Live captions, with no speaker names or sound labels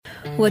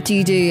What do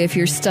you do if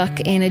you're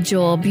stuck in a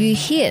job you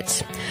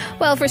hate?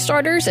 Well, for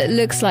starters, it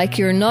looks like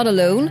you're not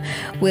alone.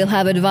 We'll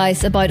have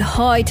advice about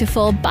how to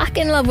fall back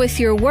in love with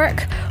your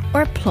work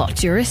or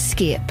plot your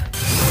escape.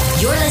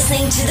 You're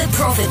listening to The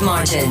Profit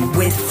Margin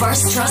with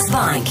First Trust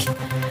Bank.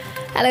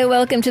 Hello,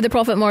 welcome to The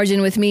Profit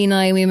Margin with me,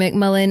 Naomi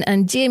McMullen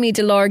and Jamie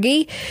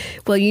DeLargy.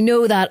 Well, you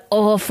know that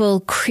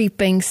awful,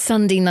 creeping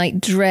Sunday night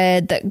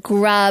dread that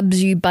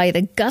grabs you by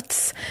the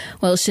guts?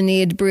 Well,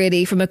 Sinead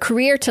Brady from A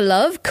Career to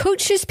Love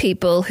coaches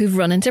people who've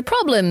run into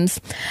problems.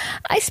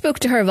 I spoke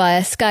to her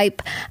via Skype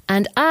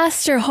and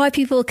asked her how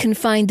people can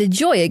find the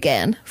joy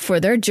again for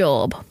their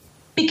job.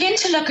 Begin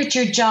to look at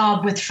your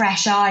job with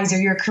fresh eyes,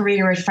 or your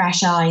career with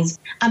fresh eyes,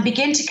 and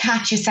begin to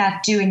catch yourself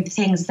doing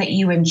things that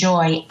you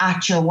enjoy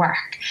at your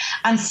work.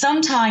 And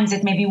sometimes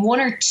it may be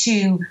one or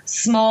two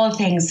small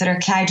things that are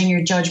clouding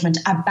your judgment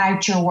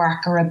about your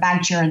work or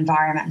about your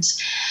environment.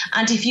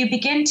 And if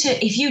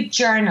you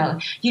journal,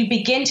 you'll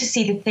begin to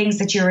see the things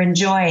that you're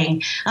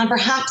enjoying. And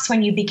perhaps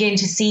when you begin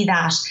to see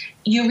that,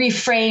 you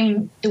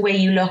reframe the way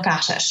you look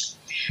at it.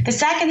 The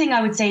second thing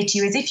I would say to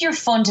you is, if you're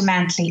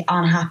fundamentally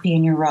unhappy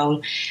in your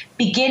role,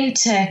 begin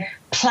to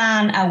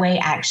plan a way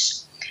out.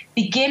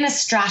 Begin a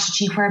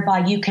strategy whereby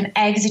you can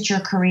exit your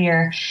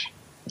career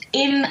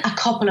in a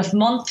couple of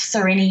months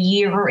or in a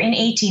year or in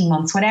 18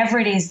 months, whatever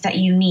it is that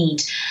you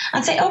need,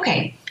 and say,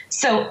 okay,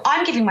 so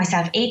I'm giving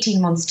myself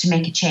 18 months to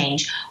make a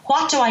change.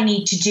 What do I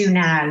need to do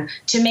now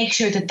to make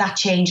sure that that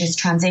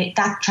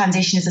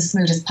transition is as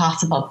smooth as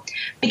possible?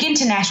 Begin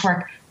to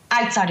network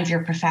outside of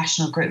your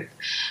professional group.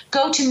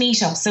 Go to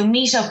Meetup. So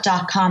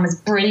meetup.com is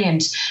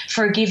brilliant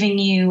for giving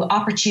you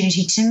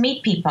opportunity to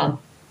meet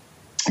people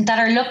that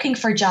are looking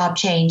for job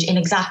change in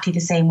exactly the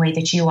same way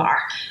that you are.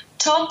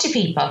 Talk to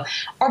people,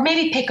 or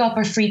maybe pick up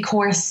a free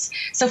course.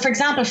 So, for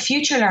example,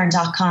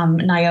 futurelearn.com,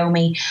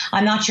 Naomi,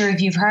 I'm not sure if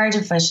you've heard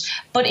of it,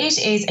 but it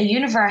is a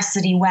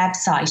university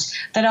website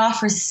that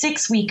offers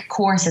 6-week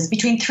courses,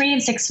 between 3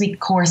 and 6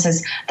 week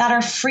courses that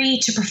are free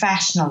to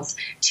professionals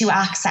to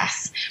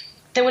access.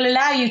 They will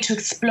allow you to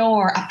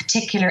explore a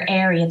particular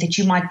area that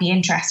you might be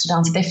interested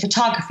on. So they have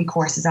photography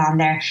courses on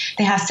there.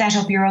 They have set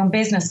up your own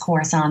business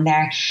course on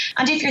there.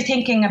 And if you're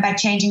thinking about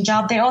changing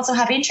job, they also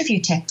have interview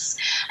tips,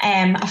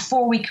 a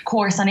 4-week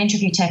course on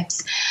interview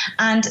tips.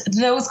 And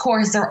those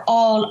courses are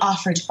all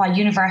offered by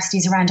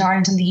universities around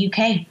Ireland and the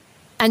UK.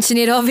 And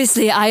Sinead,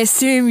 obviously, I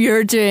assume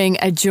you're doing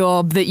a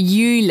job that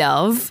you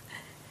love.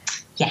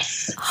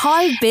 Yes.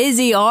 How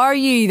busy are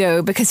you,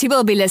 though? Because people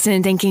will be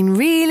listening thinking,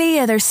 really?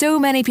 Are there so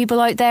many people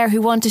out there who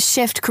want to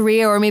shift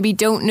career or maybe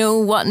don't know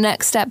what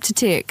next step to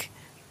take?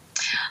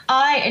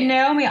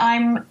 Naomi,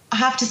 I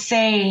have to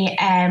say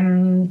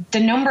the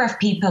number of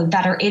people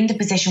that are in the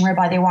position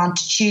whereby they want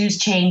to choose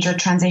change or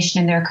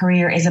transition in their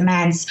career is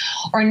immense,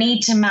 or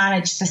need to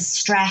manage the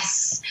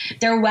stress,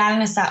 their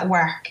wellness at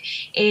work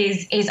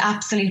is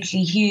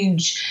absolutely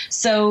huge.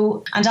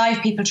 So, and I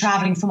have people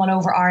travelling from all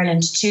over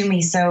Ireland to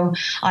me. So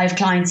I have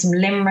clients from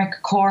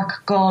Limerick,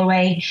 Cork,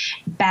 Galway,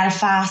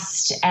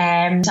 Belfast,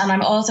 and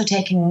I'm also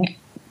taking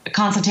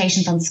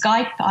consultations on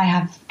Skype. I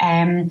have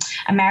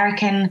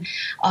American,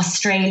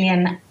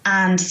 Australian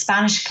and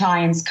Spanish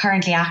clients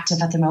currently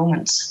active at the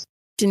moment.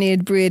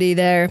 Sinead Brady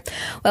there.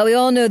 Well, we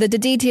all know that the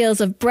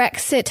details of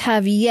Brexit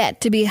have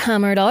yet to be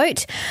hammered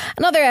out.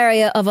 Another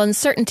area of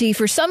uncertainty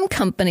for some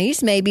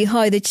companies may be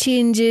how the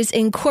changes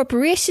in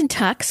corporation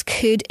tax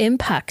could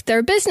impact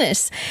their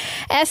business.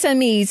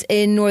 SMEs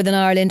in Northern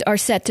Ireland are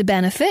set to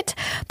benefit,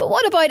 but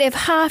what about if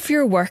half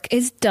your work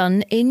is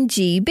done in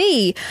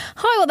GB?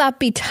 How will that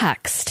be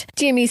taxed?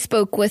 Jamie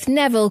spoke with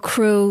Neville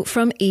Crowe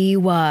from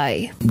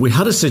EY. We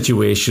had a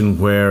situation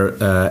where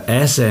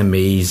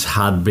SMEs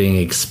had been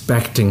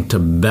expecting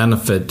to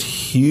benefit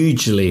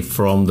hugely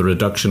from the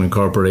reduction in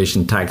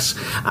corporation tax,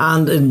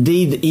 and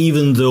indeed,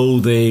 even though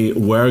they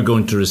were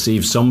going to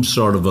receive some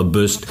sort of a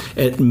boost,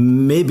 it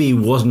maybe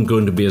wasn't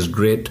going to be as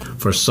great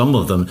for some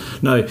of them.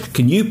 Now,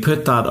 can you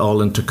put that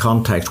all into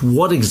context?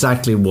 What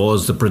exactly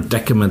was the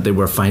predicament they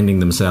were finding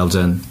themselves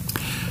in?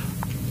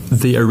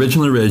 The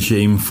original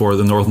regime for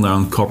the Northern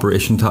Ireland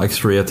corporation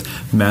tax rate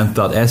meant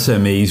that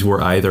SMEs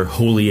were either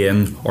wholly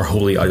in or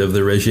wholly out of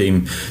the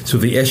regime. So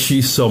the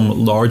issue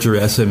some larger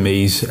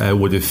SMEs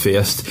would have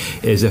faced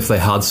is if they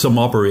had some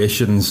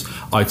operations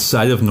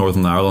outside of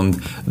Northern Ireland,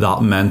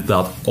 that meant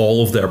that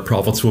all of their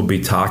profits would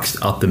be taxed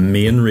at the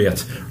main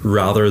rate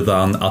rather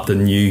than at the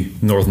new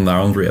Northern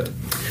Ireland rate.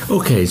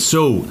 Okay,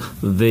 so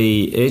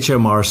the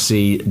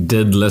HMRC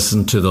did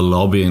listen to the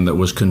lobbying that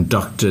was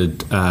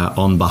conducted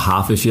on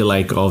behalf, if you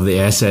like, of the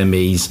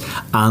SMEs,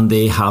 and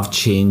they have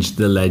changed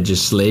the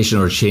legislation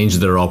or changed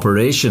their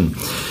operation.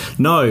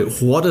 Now,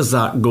 what is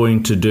that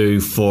going to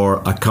do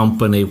for a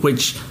company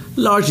which,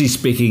 largely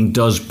speaking,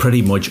 does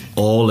pretty much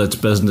all its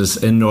business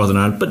in Northern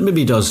Ireland, but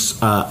maybe does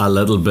a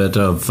little bit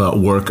of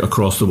work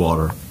across the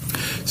water?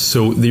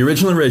 So the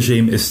original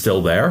regime is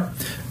still there.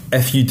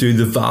 if you do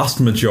the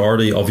vast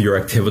majority of your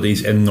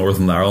activities in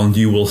Northern Ireland,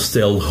 you will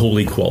still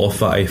wholly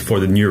qualify for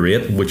the new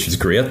rate, which is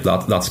great.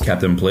 That's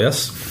kept in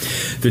place.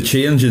 The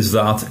change is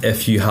that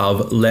if you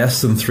have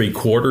less than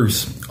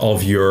 3/4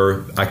 of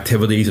your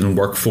activities and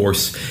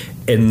workforce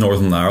in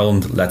Northern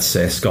Ireland, let's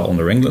say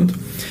Scotland or England,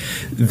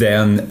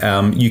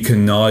 then you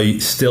can now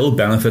still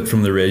benefit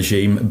from the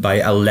regime by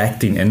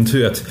electing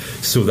into it,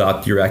 so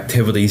that your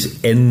activities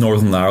in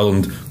Northern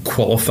Ireland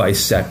qualify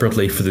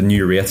separately for the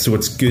new rate. So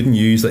it's good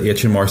news that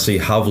HMRC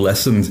have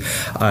listened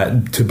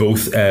to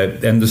both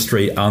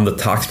industry and the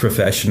tax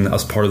profession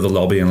as part of the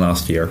lobbying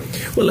last year.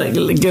 Well,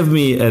 give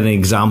me an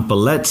example.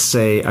 Let's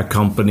say a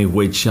company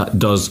which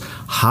does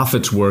half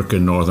its work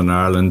in Northern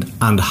Ireland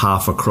and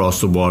half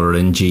across the water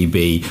in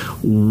GB.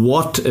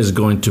 What is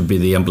going to be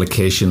the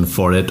implication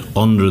for it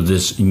under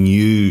this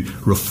new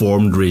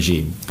reformed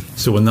regime?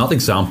 So in that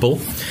example,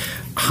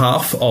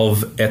 half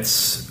of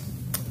its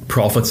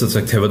profits, its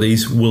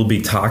activities, will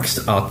be taxed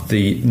at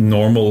the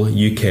normal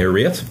UK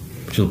rate,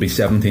 which will be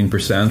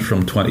 17%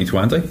 from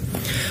 2020.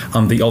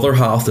 And the other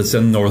half that's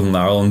in Northern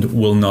Ireland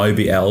will now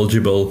be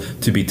eligible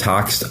to be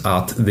taxed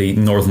at the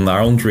Northern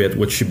Ireland rate,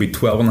 which should be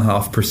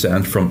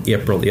 12.5% from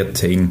April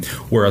 18,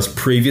 whereas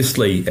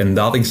previously, in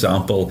that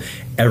example,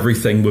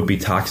 everything would be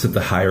taxed at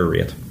the higher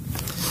rate.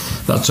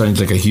 That sounds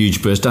like a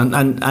huge boost.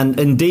 And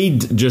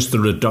indeed, just the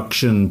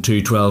reduction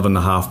to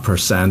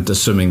 12.5%,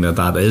 assuming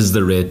that is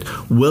the rate,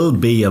 will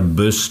be a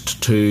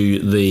boost to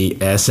the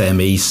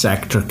SME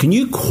sector. Can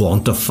you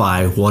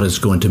quantify what it's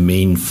going to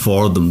mean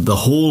for them, the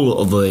whole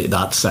of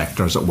that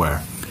sector, as it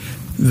were?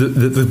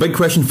 The big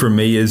question for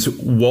me is,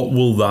 what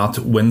will that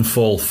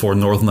windfall for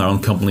Northern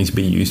Ireland companies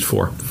be used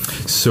for?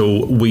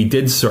 So we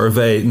did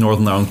survey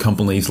Northern Ireland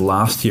companies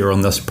last year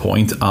on this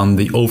point, and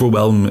the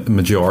overwhelming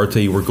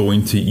majority were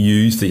going to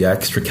use the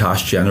extra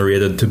cash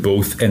generated to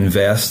both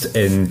invest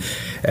in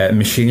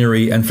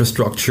machinery,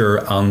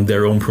 infrastructure and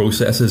their own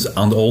processes,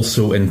 and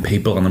also in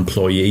people and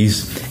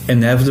employees.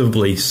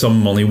 Inevitably,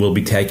 some money will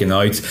be taken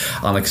out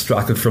and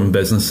extracted from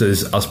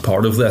businesses as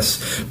part of this,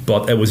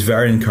 but it was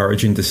very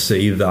encouraging to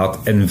see that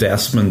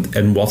investment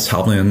in what's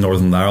happening in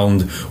Northern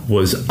Ireland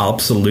was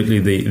absolutely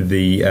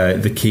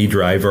the key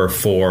driver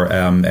for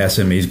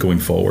SMEs going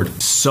forward.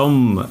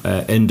 Some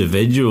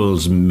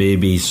individuals,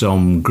 maybe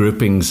some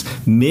groupings,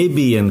 may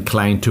be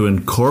inclined to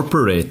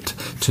incorporate,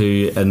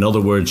 to, in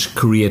other words,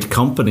 create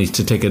companies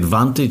to take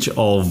advantage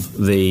of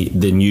the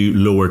new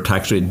lower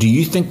tax rate. Do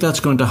you think that's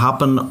going to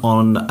happen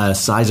on a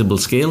sizable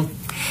scale?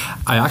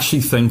 I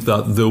actually think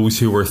that those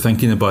who were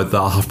thinking about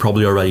that have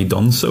probably already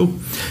done so.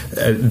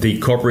 The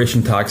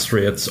corporation tax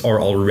rates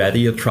are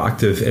already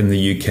attractive in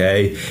the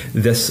UK.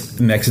 This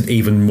makes it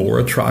even more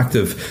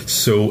attractive.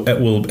 So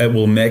it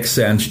will make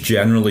sense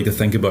generally to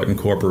think about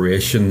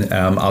incorporation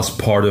as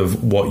part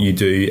of what you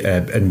do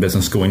in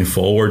business going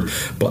forward.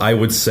 But I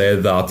would say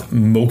that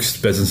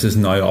most businesses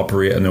now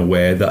operate in a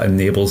way that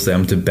enables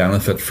them to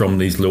benefit from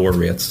these lower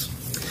rates.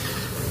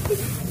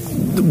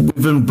 We've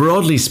been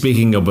broadly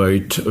speaking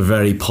about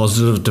very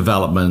positive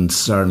developments,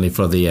 certainly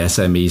for the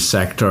SME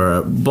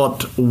sector.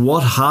 But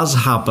what has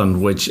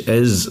happened, which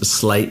is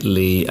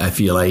slightly, I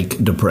feel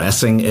like,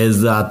 depressing,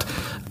 is that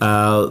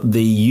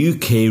the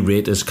UK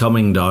rate is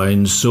coming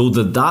down, so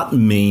that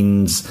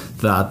means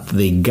that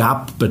the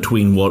gap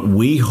between what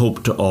we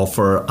hope to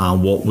offer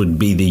and what would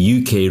be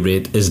the UK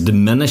rate is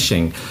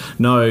diminishing.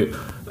 Now,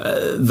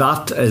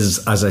 that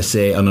is, as I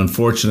say, an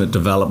unfortunate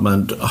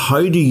development.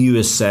 How do you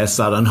assess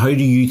that, and how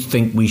do you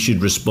think we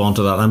should respond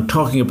to that? I'm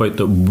talking about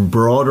the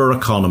broader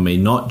economy,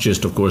 not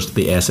just, of course,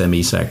 the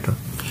SME sector.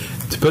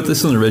 To put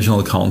this in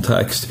original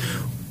context,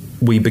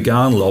 we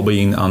began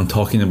lobbying and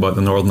talking about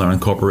the Northern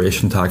Ireland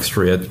corporation tax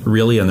rate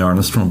really in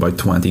earnest from about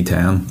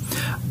 2010.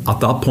 At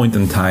that point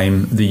in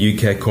time, the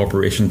UK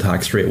corporation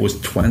tax rate was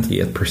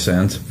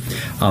 28%,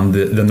 and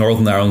the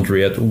Northern Ireland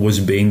rate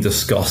was being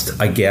discussed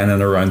again in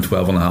around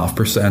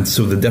 12.5%,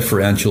 so the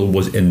differential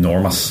was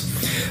enormous.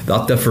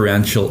 That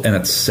differential in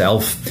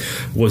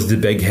itself was the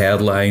big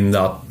headline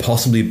that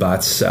possibly by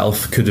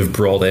itself could have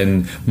brought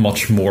in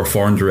much more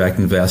foreign direct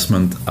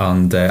investment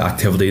and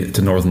activity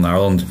to Northern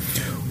Ireland.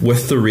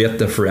 With the rate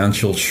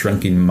differential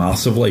shrinking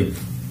massively,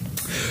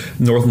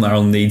 Northern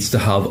Ireland needs to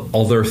have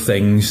other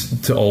things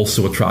to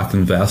also attract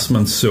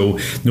investment. So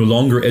no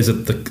longer is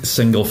it the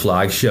single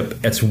flagship,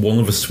 it's one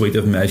of a suite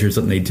of measures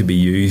that need to be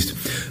used.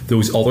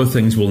 Those other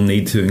things will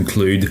need to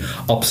include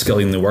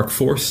upskilling the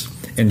workforce,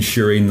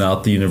 ensuring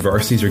that the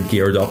universities are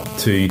geared up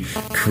to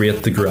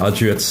create the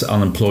graduates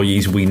and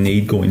employees we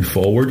need going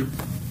forward.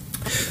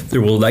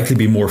 There will likely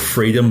be more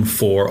freedom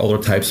for other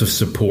types of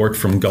support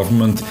from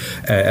government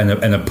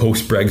in a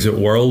post-Brexit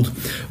world,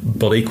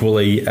 but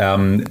equally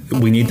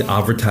we need to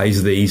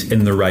advertise these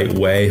in the right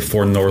way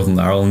for Northern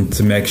Ireland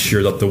to make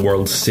sure that the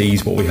world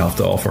sees what we have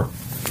to offer.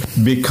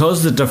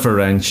 Because the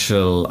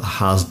differential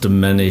has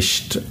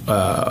diminished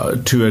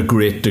to a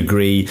great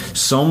degree,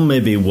 some may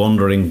be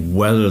wondering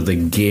whether the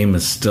game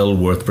is still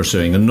worth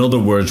pursuing. In other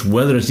words,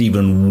 whether it's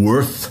even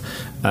worth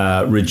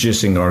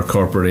reducing our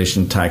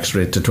corporation tax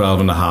rate to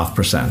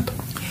 12.5%.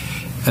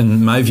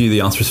 In my view,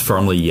 the answer is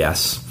firmly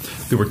yes.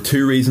 There were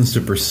two reasons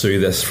to pursue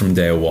this from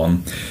day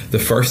one. The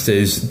first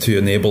is to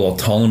enable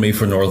autonomy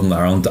for Northern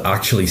Ireland to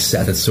actually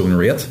set its own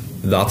rate.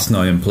 That's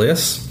now in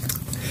place.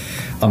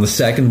 And the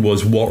second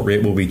was, what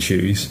rate will we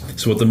choose?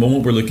 So at the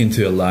moment we're looking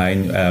to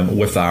align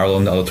with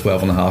Ireland at a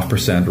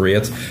 12.5%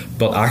 rate,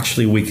 but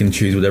actually we can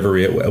choose whatever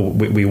rate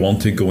we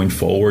want to going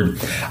forward.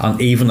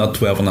 And even at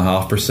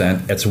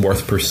 12.5%, it's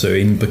worth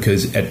pursuing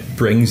because it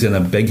brings in a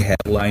big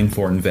headline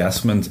for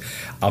investment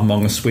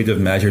among a suite of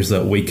measures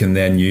that we can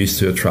then use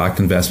to attract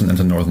investment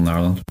into Northern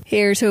Ireland.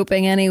 Here's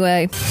hoping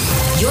anyway.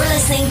 You're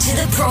listening to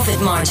The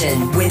Profit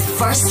Margin with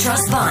First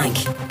Trust Bank.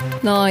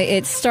 Now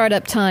it's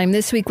startup time.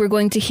 This week we're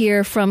going to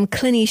hear from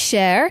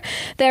Clinishare.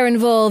 They're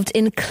involved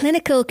in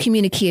clinical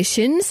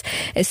communications.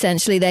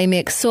 Essentially, they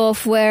make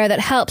software that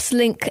helps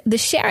link the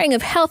sharing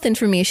of health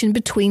information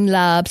between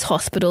labs,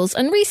 hospitals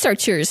and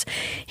researchers.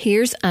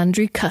 Here's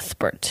Andrew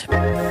Cuthbert.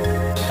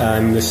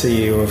 I'm the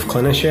CEO of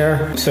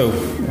Clinishare. So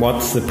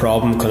what's the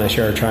problem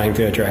Clinishare are trying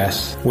to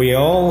address? We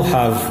all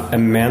have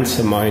immense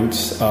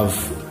amounts of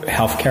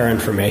healthcare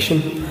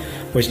information,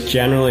 which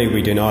generally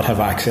we do not have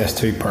access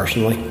to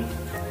personally.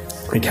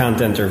 We can't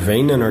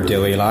intervene in our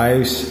daily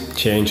lives,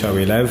 change how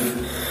we live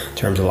in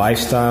terms of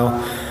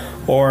lifestyle,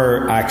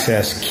 or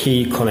access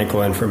key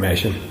clinical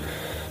information.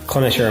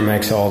 Clinishare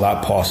makes all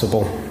that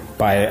possible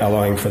by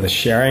allowing for the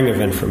sharing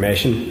of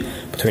information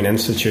between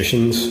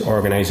institutions,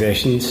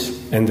 organisations,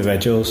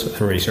 individuals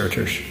and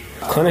researchers.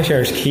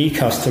 Clinishare's key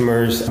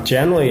customers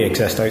generally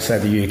exist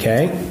outside the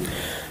UK,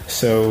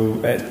 so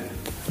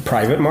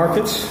private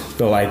markets,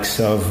 the likes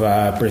of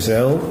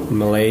Brazil,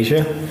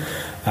 Malaysia,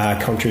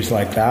 countries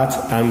like that,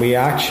 and we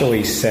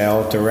actually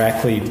sell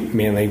directly,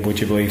 mainly,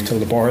 would you believe, to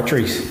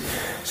laboratories.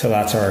 So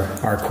that's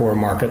our core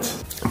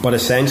markets. But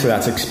essentially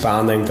that's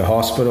expanding to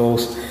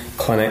hospitals,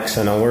 clinics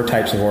and other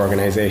types of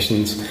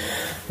organisations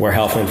where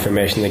health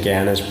information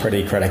again is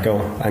pretty critical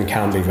and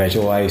can be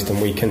visualised,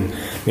 and we can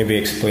maybe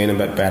explain a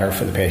bit better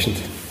for the patient.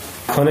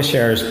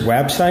 Clinishare's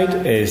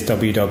website is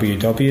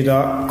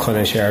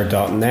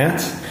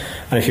www.clinishare.net,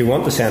 and if you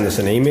want to send us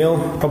an email,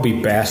 probably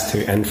best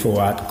to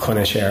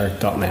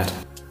info@clinishare.net.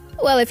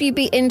 Well, if you'd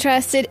be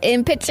interested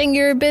in pitching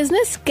your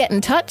business, get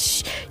in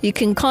touch. You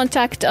can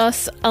contact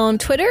us on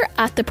Twitter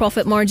 @The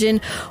Profit Margin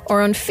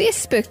or on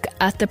Facebook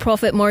 @The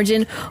Profit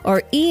Margin,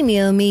 or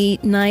email me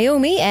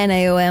Naomi,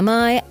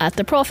 Naomi,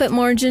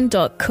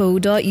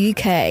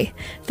 @theprofitmargin.co.uk.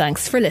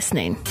 Thanks for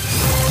listening.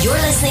 You're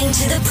listening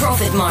to The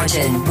Profit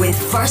Margin with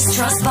First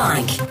Trust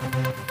Bank.